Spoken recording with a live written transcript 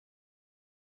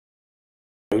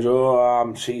goes, oh,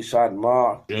 I'm Seaside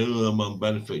Mark. Oh, I'm on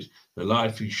benefits. The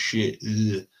life is shit.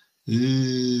 Ugh.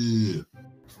 Ugh.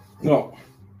 No,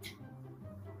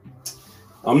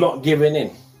 I'm not giving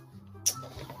in.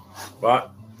 Right?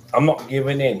 I'm not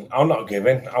giving in. I'm not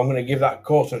giving. I'm going to give that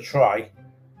course a try,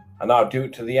 and I'll do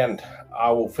it to the end.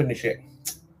 I will finish it.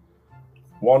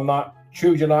 One night,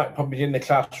 Tuesday night, probably in the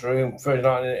classroom. Thursday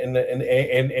night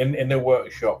in the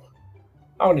workshop.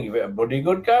 I'm going to give it a bloody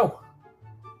good go.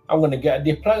 I'm going to get a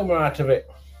diploma out of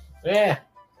it. Yeah.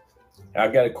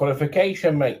 I'll get a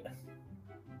qualification, mate.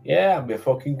 Yeah, I'll be a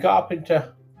fucking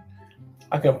carpenter.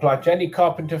 I can apply to any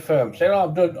carpenter firm. Say,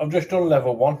 oh, I've just done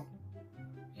level 1.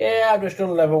 Yeah, I've just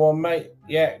done level 1, mate.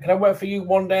 Yeah, can I work for you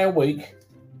 1 day a week?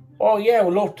 Oh, yeah,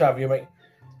 we'd love to have you, mate.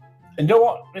 And you know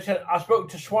what? Listen, I spoke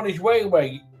to Swanage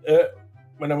Railway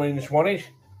when I went in Swanage.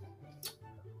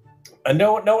 And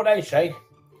know what they say?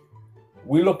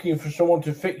 We're looking for someone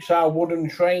to fix our wooden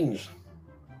trains.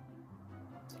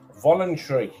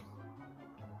 Voluntary.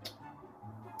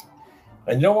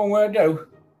 And you know what I'm going to do?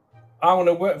 I'm going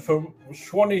to work for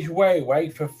Swanage Railway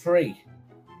for free.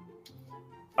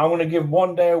 I'm going to give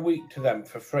 1 day a week to them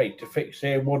for free to fix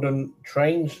their wooden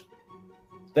trains.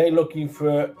 They're looking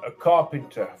for a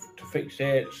carpenter to fix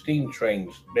their steam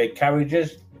trains, their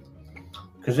carriages,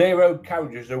 because their road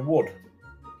carriages are wood.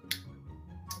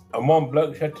 And one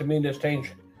bloke said to me in the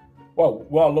stage, well,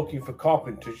 we're looking for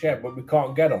carpenters, yeah, but we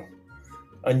can't get them.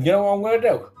 And you know what I'm going to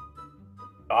do?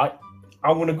 Right,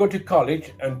 I'm going to go to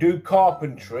college and do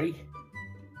carpentry.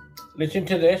 Listen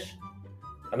to this.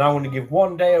 And I'm going to give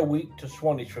 1 day a week to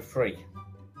Swanage for free.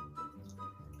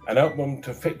 And help them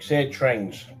to fix their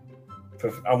trains.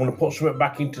 I'm going to put something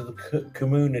back into the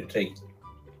community.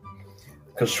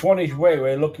 Because Swanage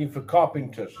Railway are looking for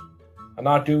carpenters. And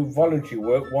I do voluntary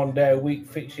work 1 day a week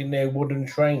fixing their wooden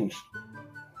trains.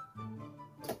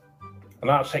 And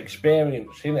that's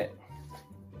experience, isn't it?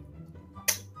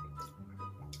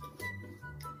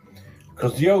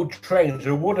 Because the old trains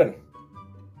are wooden.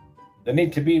 They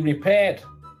need to be repaired.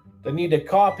 They need a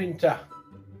carpenter.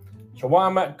 So while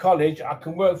I'm at college, I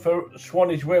can work for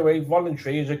Swanage Railway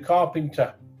voluntary as a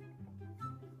carpenter.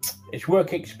 It's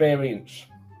work experience.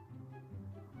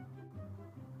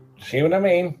 See what I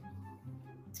mean?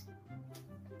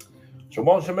 So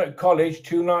once I'm at college,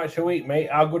 2 nights a week, mate,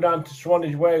 I'll go down to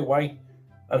Swanage Railway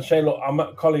and say, look, I'm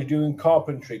at college doing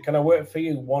carpentry. Can I work for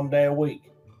you 1 day a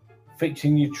week?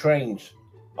 Fixing your trains.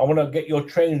 I want to get your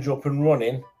trains up and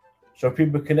running so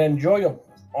people can enjoy them.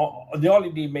 The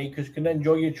holiday makers can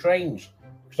enjoy your trains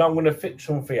because I'm going to fix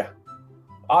them for you.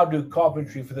 I'll do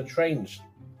carpentry for the trains.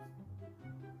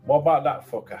 What about that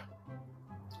fucker?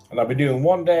 And I'll be doing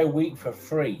 1 day a week for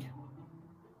free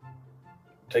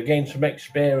to gain some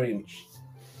experience.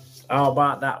 How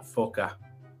about that fucker?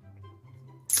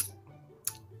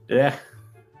 Yeah.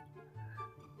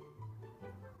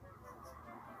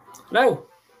 No.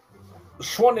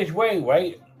 Swanage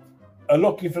Railway are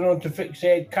looking for them to fix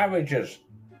their carriages.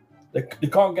 They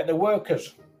can't get the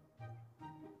workers.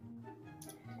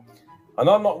 And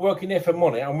I'm not working here for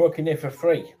money, I'm working here for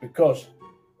free because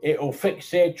it'll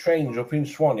fix their trains up in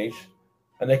Swanage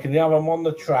and they can have them on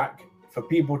the track for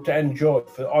people to enjoy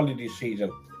for the holiday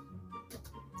season.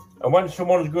 And when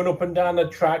someone's going up and down the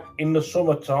track in the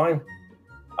summertime,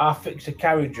 I fix the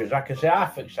carriages. I can say, I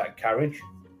fix that carriage.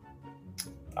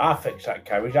 I fix that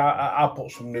carriage. I'll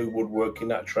put some new woodwork in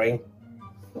that train.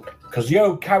 Because the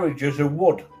old carriages are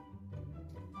wood.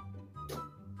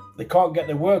 They can't get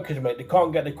the workers, mate. They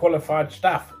can't get the qualified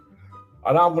staff.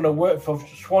 And I'm going to work for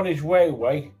Swanage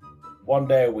Railway 1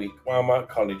 day a week while I'm at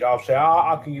college. I'll say,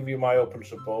 I can give you my open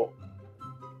support.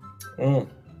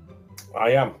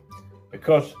 I am.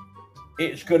 Because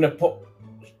it's going to put...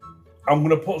 I'm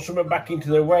going to put something back into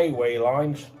the railway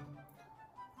lines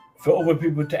for other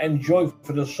people to enjoy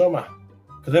for the summer.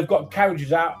 Because they've got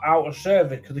carriages out of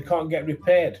service because they can't get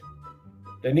repaired.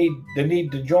 They need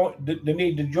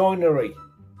the joinery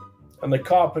and the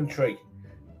carpentry.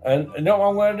 And you know what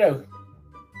I'm going to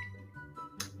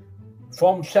do?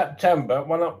 From September,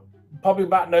 probably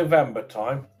about November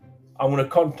time, I'm going to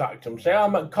contact them. Say,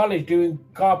 I'm at college doing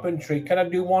carpentry. Can I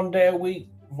do 1 day a week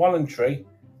voluntary?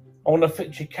 I want to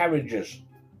fix your carriages.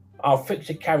 I'll fix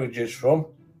the carriages for them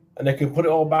and they can put it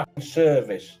all back in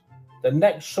service. The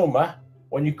next summer,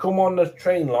 when you come on the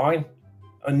train line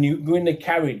and you go in the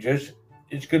carriages,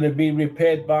 it's going to be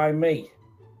repaired by me.